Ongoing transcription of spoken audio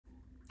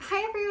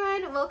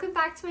everyone, welcome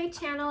back to my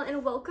channel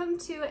and welcome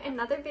to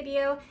another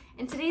video.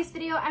 In today's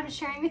video, I'm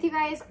sharing with you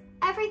guys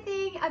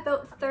everything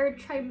about third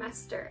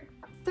trimester.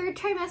 Third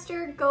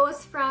trimester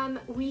goes from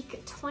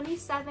week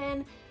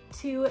 27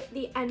 to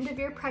the end of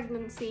your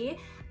pregnancy,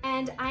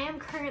 and I am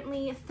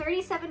currently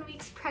 37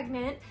 weeks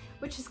pregnant,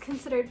 which is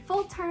considered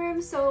full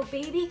term, so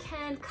baby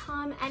can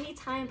come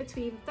anytime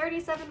between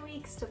 37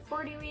 weeks to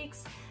 40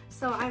 weeks,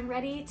 so I'm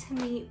ready to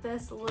meet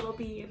this little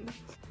bean.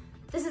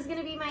 This is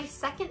gonna be my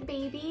second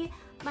baby.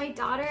 My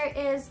daughter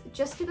is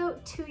just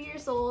about 2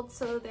 years old,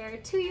 so they're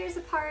 2 years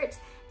apart.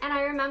 And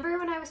I remember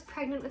when I was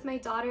pregnant with my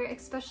daughter,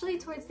 especially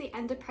towards the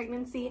end of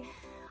pregnancy,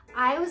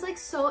 I was like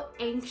so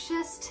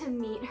anxious to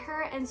meet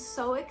her and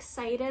so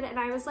excited, and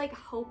I was like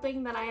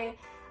hoping that I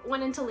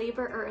went into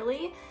labor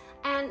early.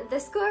 And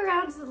this go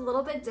around is a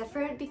little bit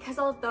different because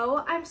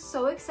although I'm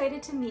so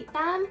excited to meet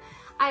them,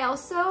 I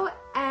also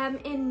am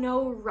in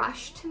no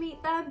rush to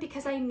meet them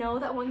because I know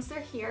that once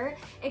they're here,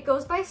 it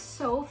goes by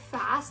so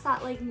fast,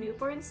 that like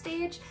newborn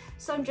stage.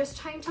 So I'm just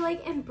trying to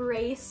like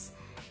embrace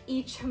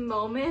each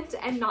moment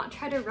and not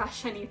try to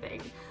rush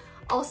anything.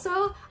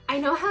 Also, I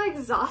know how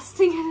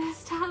exhausting it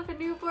is to have a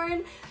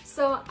newborn,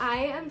 so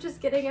I am just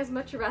getting as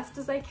much rest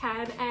as I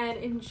can and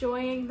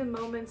enjoying the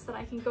moments that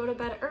I can go to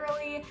bed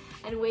early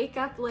and wake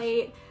up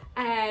late,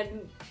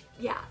 and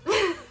yeah.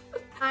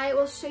 I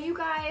will show you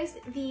guys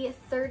the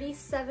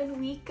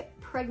 37-week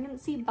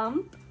pregnancy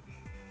bump.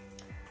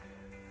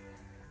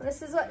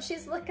 This is what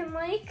she's looking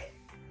like.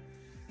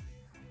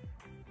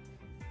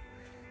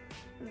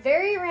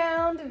 Very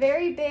round,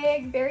 very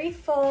big, very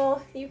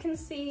full. You can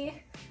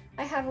see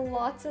I have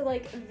lots of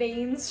like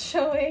veins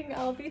showing.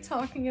 I'll be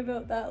talking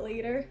about that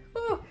later.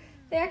 Oh,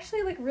 they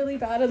actually look really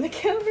bad on the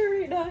camera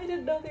right now. I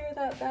didn't know they were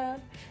that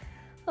bad.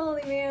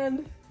 Holy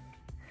man.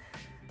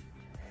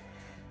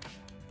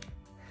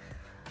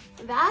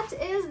 That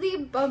is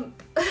the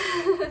bump.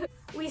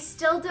 We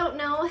still don't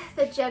know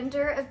the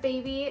gender of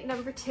baby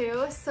number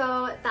 2,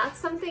 so that's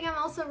something I'm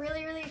also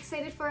really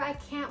excited for. I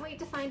can't wait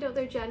to find out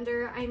their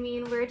gender. I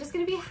mean, we're just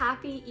gonna be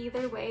happy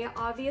either way.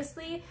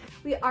 Obviously,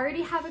 we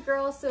already have a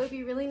girl, so it'd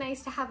be really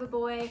nice to have a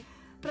boy,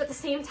 but at the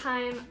same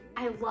time,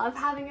 I love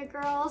having a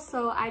girl,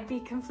 so I'd be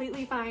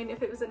completely fine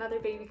if it was another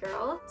baby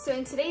girl. So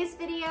in today's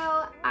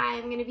video,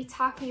 I'm gonna be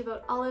talking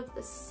about all of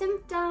the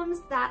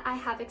symptoms that I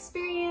have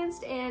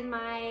experienced in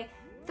my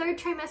third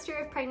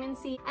trimester of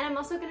pregnancy, and I'm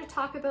also going to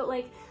talk about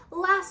like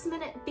last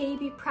minute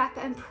baby prep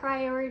and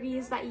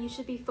priorities that you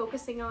should be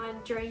focusing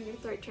on during your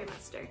third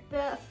trimester.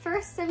 The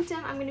first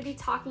symptom I'm going to be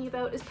talking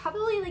about is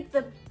probably like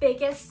the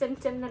biggest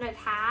symptom that I've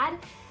had,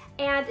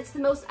 and it's the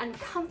most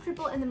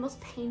uncomfortable and the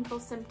most painful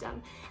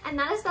symptom, and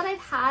that is that I've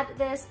had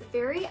this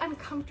very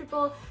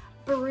uncomfortable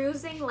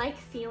bruising like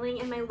feeling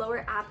in my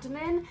lower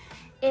abdomen.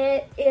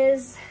 It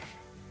is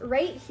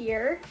right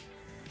here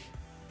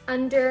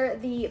under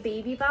the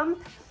baby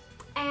bump.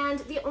 And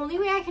the only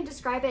way I can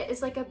describe it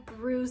is like a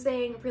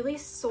bruising, really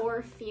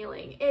sore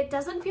feeling. It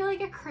doesn't feel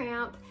like a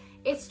cramp,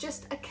 it's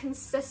just a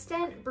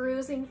consistent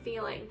bruising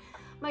feeling.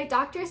 My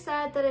doctor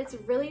said that it's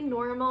really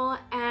normal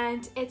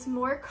and it's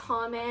more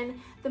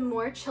common the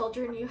more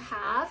children you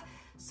have.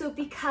 So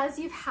because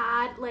you've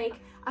had like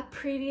a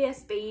previous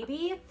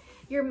baby,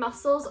 your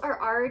muscles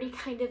are already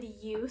kind of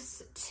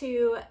used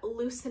to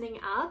loosening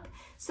up.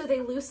 So they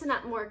loosen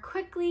up more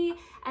quickly,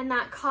 and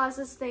that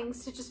causes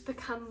things to just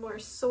become more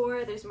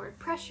sore. There's more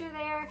pressure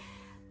there.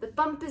 The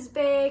bump is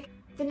big.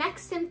 The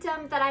next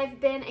symptom that I've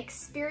been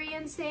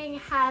experiencing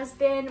has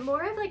been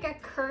more of like a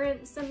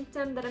current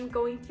symptom that I'm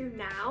going through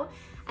now,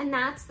 and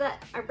that's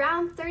that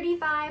around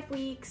 35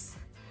 weeks,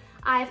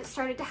 I've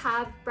started to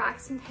have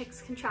Braxton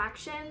Hicks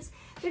contractions.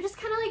 They're just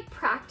kind of like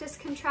practice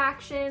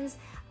contractions.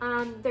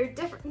 They're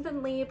different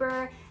than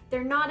labor.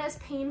 They're not as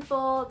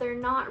painful. They're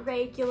not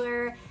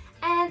regular.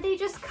 And they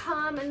just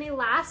come and they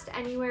last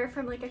anywhere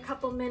from like a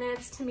couple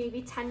minutes to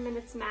maybe 10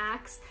 minutes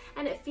max.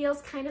 And it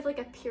feels kind of like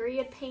a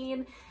period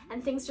pain,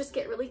 and things just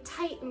get really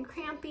tight and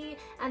crampy,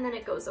 and then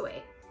it goes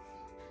away.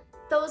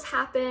 Those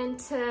happen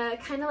to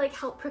kind of like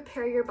help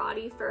prepare your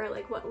body for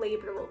like what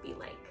labor will be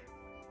like.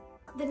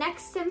 The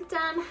next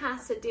symptom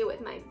has to do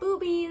with my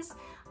boobies.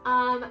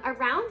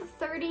 Around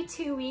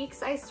 32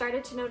 weeks, I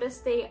started to notice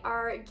they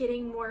are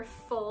getting more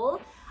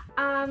full.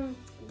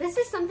 This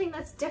is something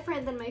that's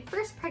different than my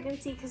first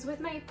pregnancy, because with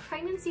my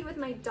pregnancy with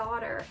my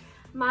daughter,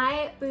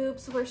 my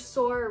boobs were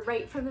sore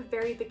right from the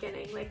very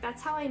beginning. Like,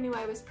 that's how I knew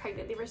I was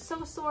pregnant. They were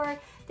so sore,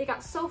 they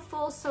got so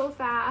full so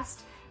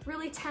fast,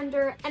 really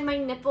tender, and my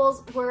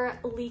nipples were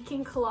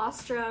leaking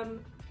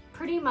colostrum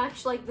pretty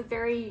much like the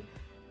very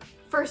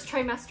first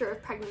trimester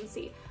of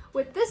pregnancy.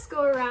 With this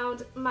go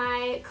around,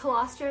 my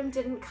colostrum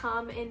didn't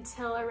come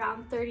until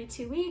around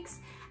 32 weeks,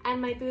 and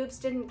my boobs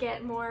didn't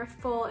get more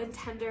full and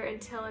tender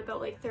until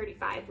about like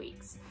 35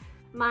 weeks.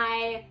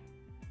 My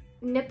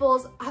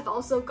nipples have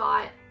also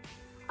got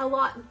a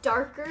lot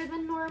darker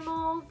than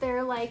normal.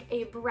 They're like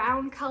a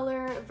brown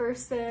color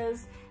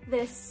versus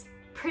this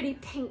pretty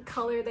pink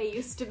color they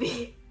used to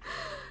be.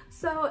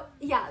 So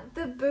yeah,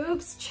 the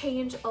boobs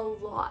change a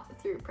lot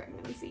through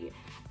pregnancy,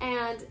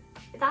 and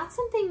that's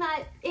something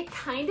that it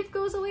kind of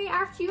goes away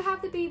after you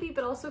have the baby,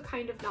 but also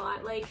kind of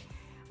not. Like,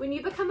 when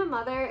you become a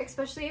mother,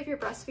 especially if you're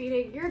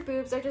breastfeeding, your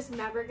boobs are just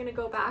never gonna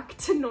go back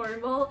to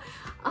normal.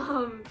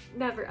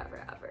 Never,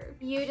 ever, ever.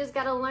 You just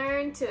gotta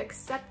learn to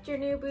accept your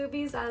new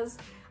boobies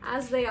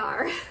as they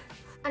are.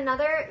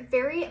 Another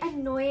very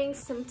annoying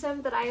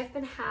symptom that I have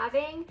been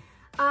having,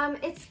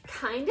 it's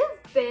kind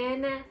of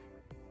been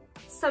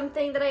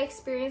something that I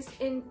experienced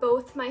in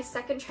both my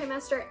second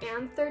trimester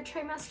and third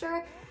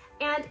trimester,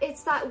 and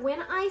it's that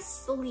when I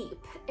sleep,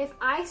 if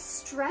I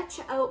stretch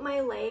out my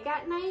leg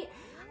at night,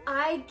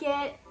 I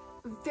get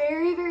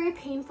very, very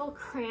painful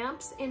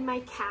cramps in my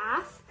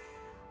calf.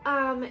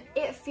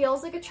 It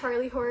feels like a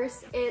Charlie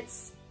horse. It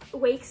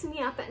wakes me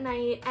up at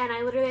night, and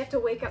I literally have to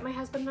wake up my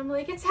husband and I'm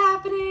like, it's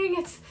happening,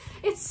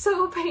 it's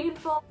so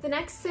painful. The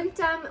next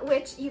symptom,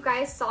 which you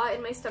guys saw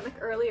in my stomach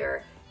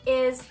earlier,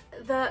 is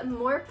the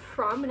more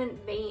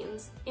prominent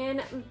veins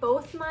in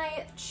both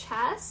my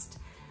chest,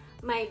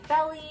 my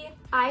belly.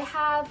 I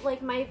have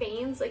like my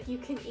veins, like you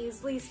can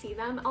easily see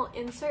them. I'll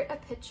insert a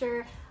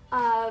picture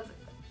of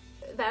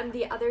them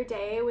the other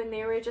day when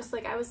they were just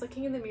like, I was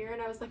looking in the mirror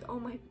and I was like, oh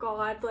my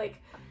god,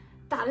 like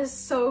that is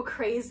so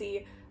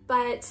crazy.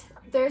 But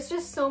there's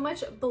just so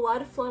much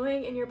blood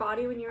flowing in your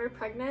body when you're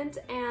pregnant,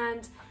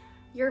 and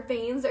your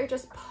veins are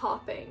just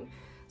popping.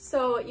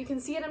 So you can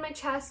see it in my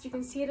chest, you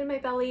can see it in my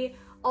belly,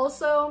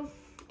 also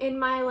in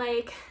my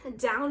like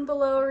down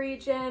below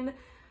region.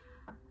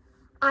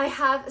 I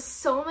have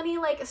so many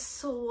like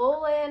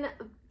swollen,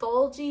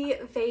 bulgy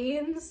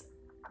veins.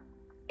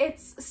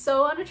 It's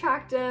so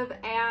unattractive,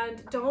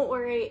 and don't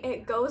worry,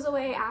 it goes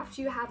away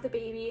after you have the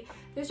baby.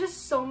 There's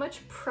just so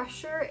much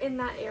pressure in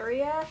that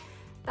area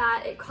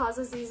that it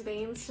causes these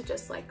veins to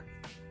just like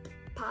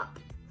pop.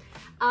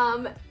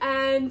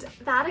 And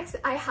that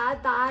I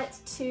had that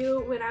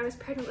too when I was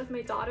pregnant with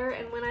my daughter,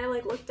 and when I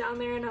like looked down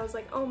there and I was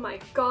like, oh my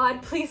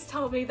god, please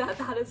tell me that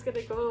that is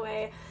gonna go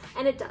away.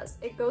 And it does.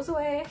 It goes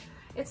away.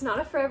 It's not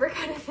a forever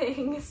kind of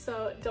thing,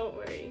 so don't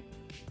worry.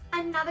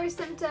 Another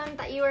symptom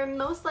that you are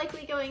most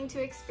likely going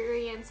to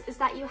experience is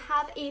that you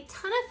have a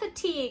ton of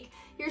fatigue.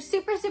 You're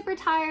super, super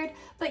tired,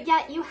 but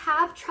yet you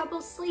have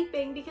trouble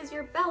sleeping because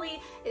your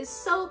belly is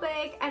so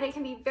big and it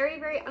can be very,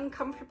 very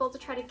uncomfortable to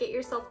try to get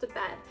yourself to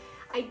bed.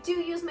 I do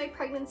use my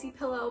pregnancy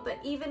pillow, but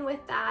even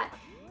with that,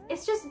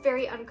 it's just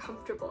very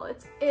uncomfortable.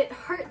 It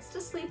hurts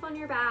to sleep on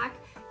your back.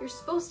 You're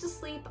supposed to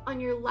sleep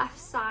on your left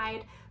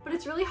side, but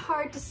it's really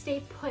hard to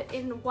stay put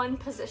in one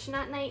position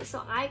at night,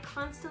 so I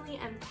constantly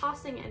am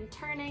tossing and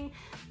turning,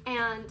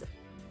 and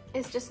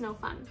it's just no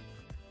fun.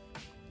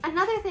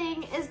 Another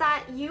thing is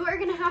that you are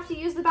gonna have to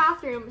use the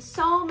bathroom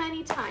so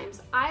many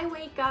times. I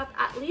wake up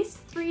at least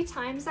 3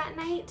 times at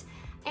night,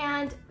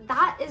 and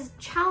that is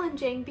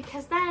challenging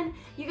because then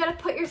you gotta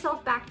put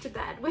yourself back to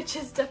bed, which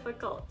is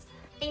difficult.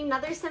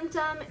 Another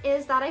symptom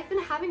is that I've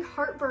been having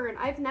heartburn.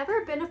 I've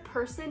never been a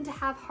person to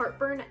have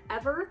heartburn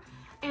ever,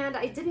 and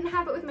I didn't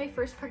have it with my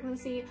first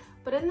pregnancy,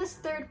 but in this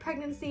third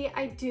pregnancy,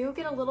 I do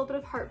get a little bit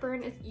of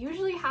heartburn. It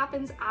usually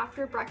happens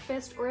after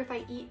breakfast or if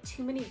I eat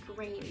too many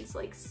grains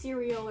like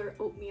cereal or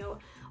oatmeal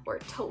or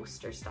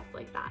toast or stuff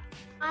like that.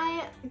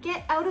 I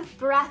get out of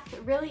breath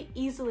really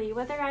easily,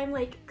 whether I'm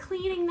like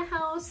cleaning the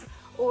house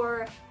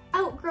or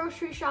out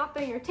grocery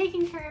shopping or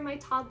taking care of my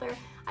toddler.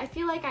 I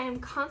feel like I am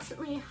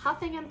constantly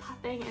huffing and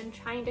puffing and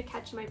trying to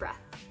catch my breath.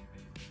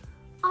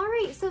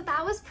 Alright, so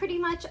that was pretty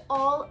much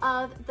all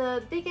of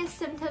the biggest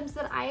symptoms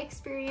that I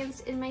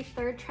experienced in my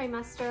third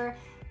trimester.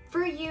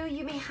 For you,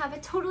 you may have a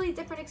totally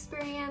different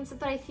experience,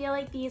 but I feel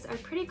like these are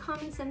pretty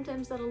common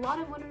symptoms that a lot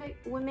of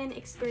women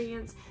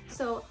experience,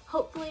 so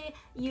hopefully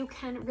you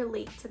can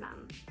relate to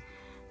them.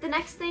 The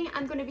next thing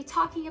I'm going to be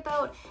talking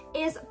about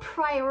is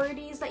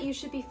priorities that you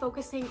should be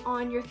focusing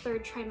on your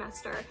third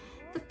trimester.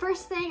 The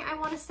first thing I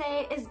want to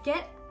say is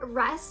get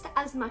rest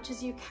as much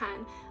as you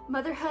can.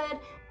 Motherhood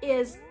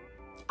is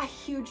a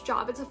huge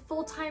job. It's a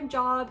full-time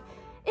job.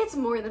 It's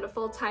more than a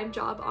full-time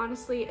job,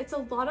 honestly. It's a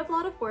lot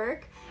of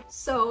work.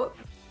 So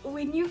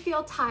when you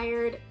feel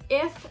tired,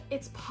 if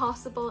it's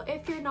possible,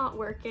 if you're not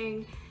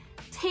working,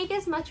 take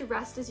as much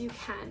rest as you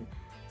can.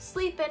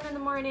 Sleep in the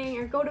morning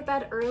or go to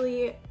bed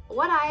early.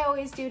 What I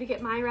always do to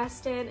get my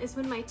rest in is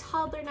when my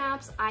toddler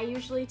naps, I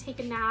usually take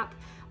a nap,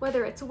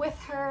 whether it's with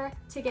her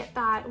to get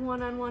that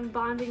one-on-one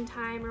bonding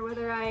time or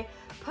whether I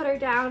put her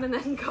down and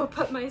then go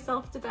put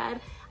myself to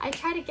bed. I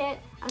try to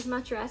get as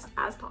much rest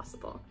as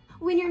possible.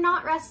 When you're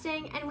not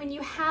resting and when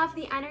you have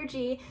the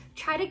energy,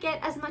 try to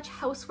get as much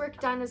housework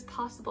done as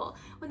possible.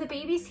 When the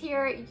baby's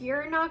here,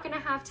 you're not gonna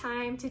have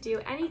time to do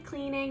any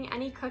cleaning,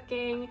 any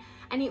cooking,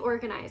 any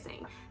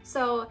organizing.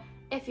 So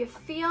if you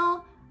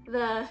feel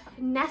the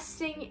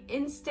nesting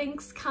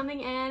instincts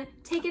coming in,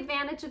 take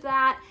advantage of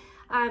that.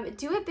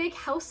 Do a big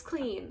house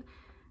clean.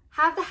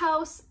 Have the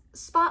house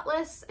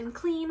spotless and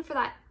clean for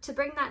that, to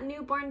bring that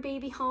newborn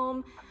baby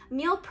home.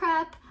 Meal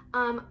prep.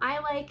 I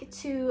like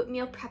to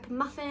meal prep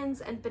muffins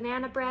and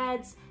banana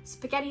breads,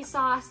 spaghetti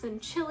sauce and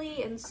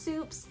chili and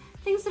soups,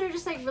 things that are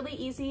just like really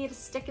easy to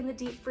stick in the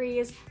deep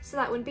freeze so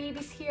that when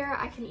baby's here,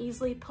 I can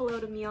easily pull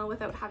out a meal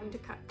without having to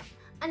cook.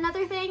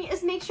 Another thing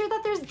is make sure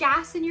that there's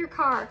gas in your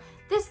car.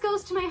 This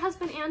goes to my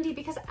husband Andy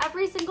because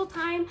every single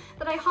time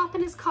that I hop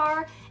in his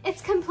car,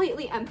 it's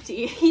completely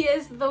empty. He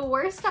is the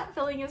worst at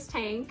filling his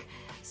tank.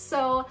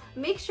 So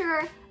make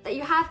sure that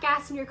you have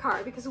gas in your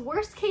car, because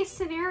worst case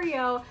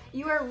scenario,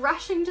 you are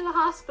rushing to the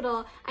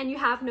hospital and you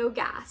have no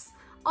gas.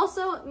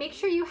 Also, make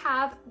sure you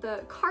have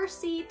the car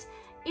seat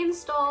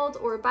installed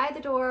or by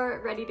the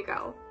door ready to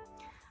go.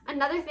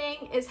 Another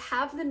thing is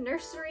have the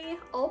nursery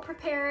all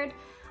prepared.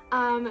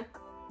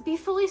 Be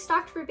fully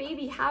stocked for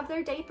baby, have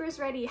their diapers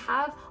ready,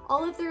 have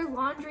all of their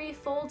laundry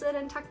folded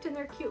and tucked in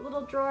their cute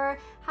little drawer,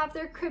 have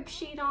their crib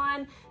sheet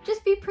on.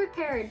 Just be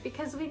prepared,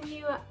 because when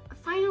you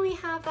finally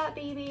have that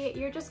baby,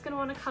 you're just gonna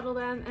wanna cuddle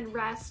them and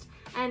rest.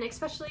 And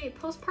especially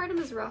postpartum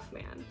is rough,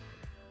 man.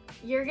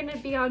 You're gonna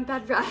be on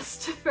bed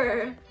rest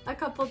for a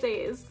couple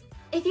days.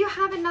 If you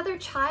have another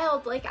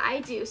child like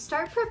I do,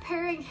 start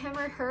preparing him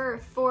or her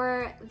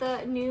for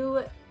the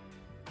new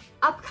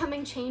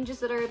upcoming changes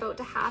that are about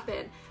to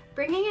happen.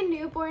 Bringing a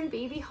newborn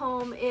baby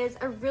home is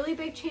a really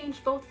big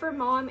change both for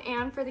mom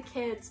and for the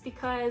kids,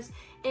 because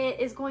it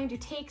is going to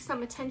take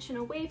some attention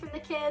away from the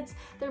kids.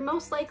 They're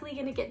most likely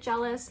going to get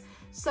jealous.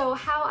 So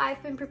how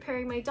I've been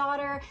preparing my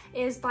daughter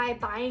is by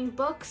buying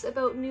books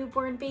about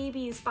newborn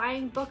babies,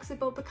 buying books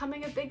about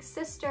becoming a big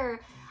sister,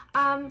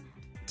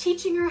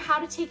 teaching her how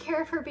to take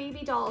care of her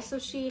baby doll. So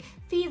she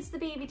feeds the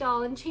baby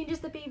doll and changes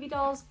the baby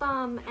doll's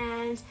bum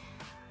and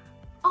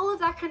all of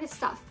that kind of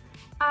stuff.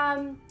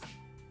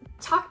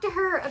 Talk to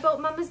her about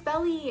mama's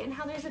belly and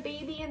how there's a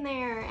baby in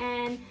there.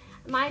 And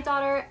my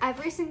daughter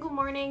every single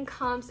morning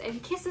comes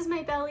and kisses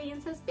my belly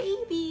and says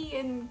baby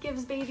and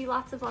gives baby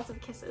lots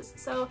of kisses.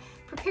 So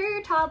prepare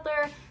your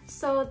toddler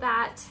so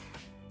that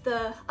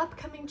the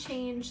upcoming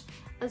change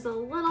is a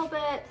little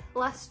bit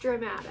less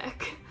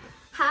dramatic.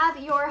 Have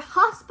your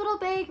hospital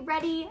bag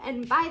ready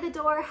and by the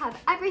door, have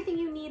everything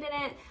you need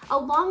in it,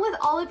 along with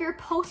all of your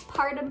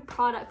postpartum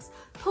products.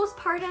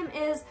 Postpartum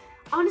is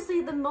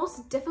honestly the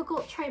most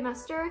difficult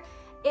trimester.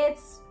 It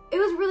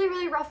was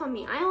really rough on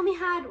me. I only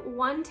had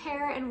one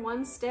tear and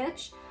one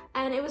stitch,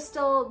 and it was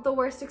still the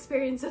worst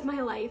experience of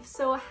my life.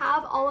 So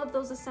have all of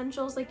those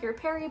essentials like your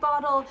peri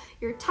bottle,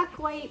 your tuck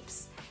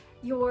wipes,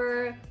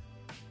 your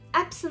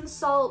Epsom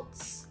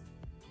salts,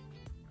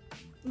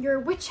 your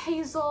witch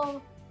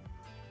hazel,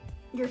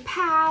 your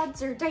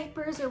pads or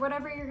diapers or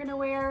whatever you're gonna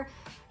wear,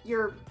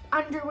 your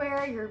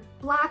underwear, your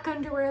black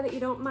underwear that you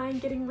don't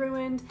mind getting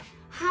ruined.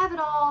 Have it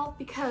all,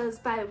 because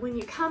when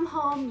you come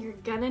home, you're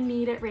gonna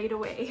need it right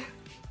away.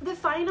 The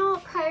final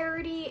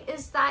priority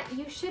is that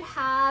you should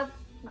have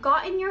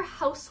gotten your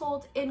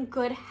household in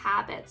good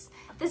habits.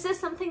 This is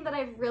something that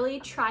I've really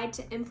tried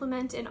to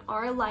implement in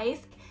our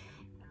life.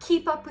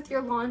 Keep up with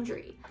your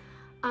laundry.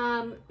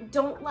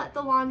 Don't let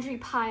the laundry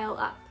pile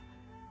up.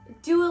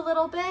 Do a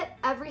little bit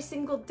every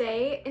single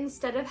day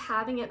instead of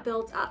having it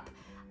build up.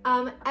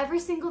 Every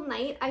single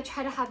night I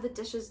try to have the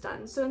dishes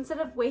done. So instead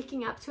of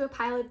waking up to a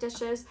pile of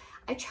dishes,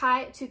 I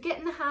try to get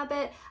in the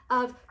habit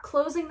of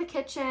closing the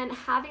kitchen,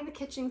 having the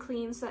kitchen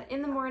clean, so that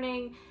in the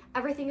morning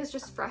everything is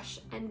just fresh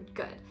and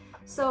good.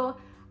 So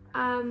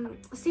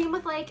same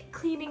with like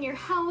cleaning your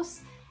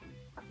house.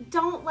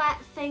 Don't let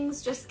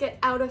things just get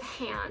out of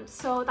hand.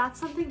 So that's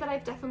something that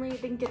I've definitely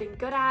been getting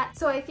good at.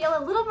 So I feel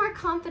a little more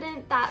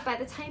confident that by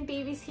the time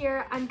baby's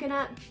here, I'm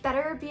gonna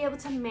better be able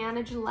to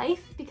manage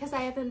life because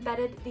I have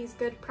embedded these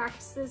good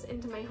practices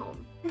into my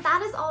home. And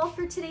that is all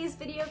for today's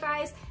video,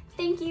 guys.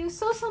 Thank you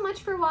so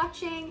much for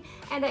watching,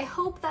 and I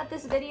hope that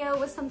this video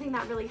was something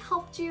that really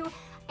helped you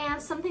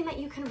and something that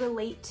you can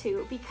relate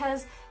to,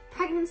 because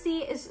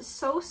pregnancy is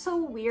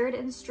so weird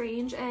and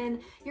strange,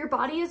 and your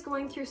body is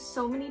going through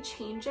so many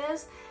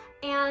changes,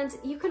 and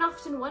you can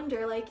often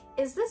wonder, like,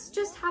 is this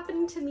just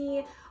happening to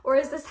me, or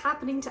is this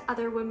happening to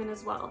other women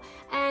as well?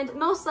 And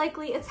most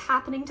likely it's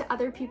happening to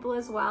other people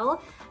as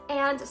well,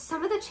 and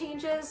some of the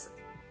changes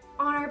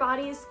on our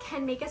bodies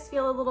can make us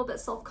feel a little bit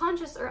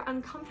self-conscious or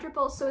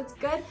uncomfortable, so it's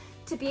good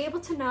to be able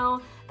to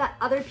know that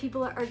other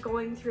people are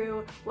going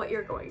through what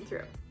you're going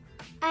through.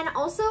 And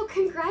also,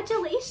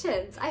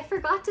 congratulations! I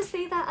forgot to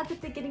say that at the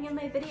beginning of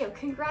my video.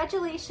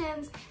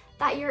 Congratulations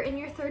that you're in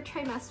your 3rd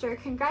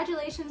trimester.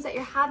 Congratulations that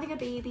you're having a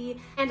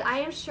baby. And I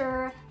am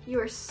sure you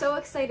are so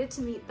excited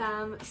to meet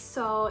them.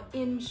 So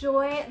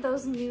enjoy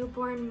those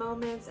newborn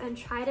moments and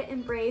try to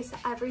embrace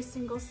every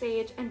single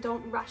stage, and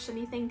don't rush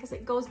anything because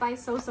it goes by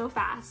so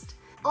fast.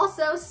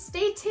 Also,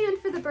 stay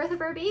tuned for the birth of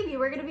our baby.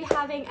 We're gonna be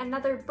having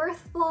another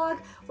birth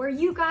vlog where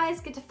you guys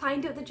get to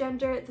find out the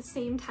gender at the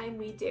same time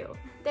we do.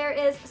 There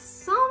is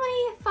so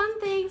many fun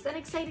things and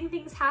exciting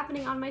things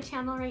happening on my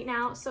channel right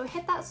now, so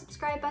hit that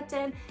subscribe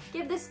button,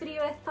 give this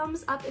video a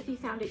thumbs up if you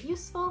found it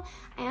useful,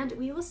 and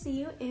we will see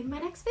you in my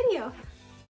next video.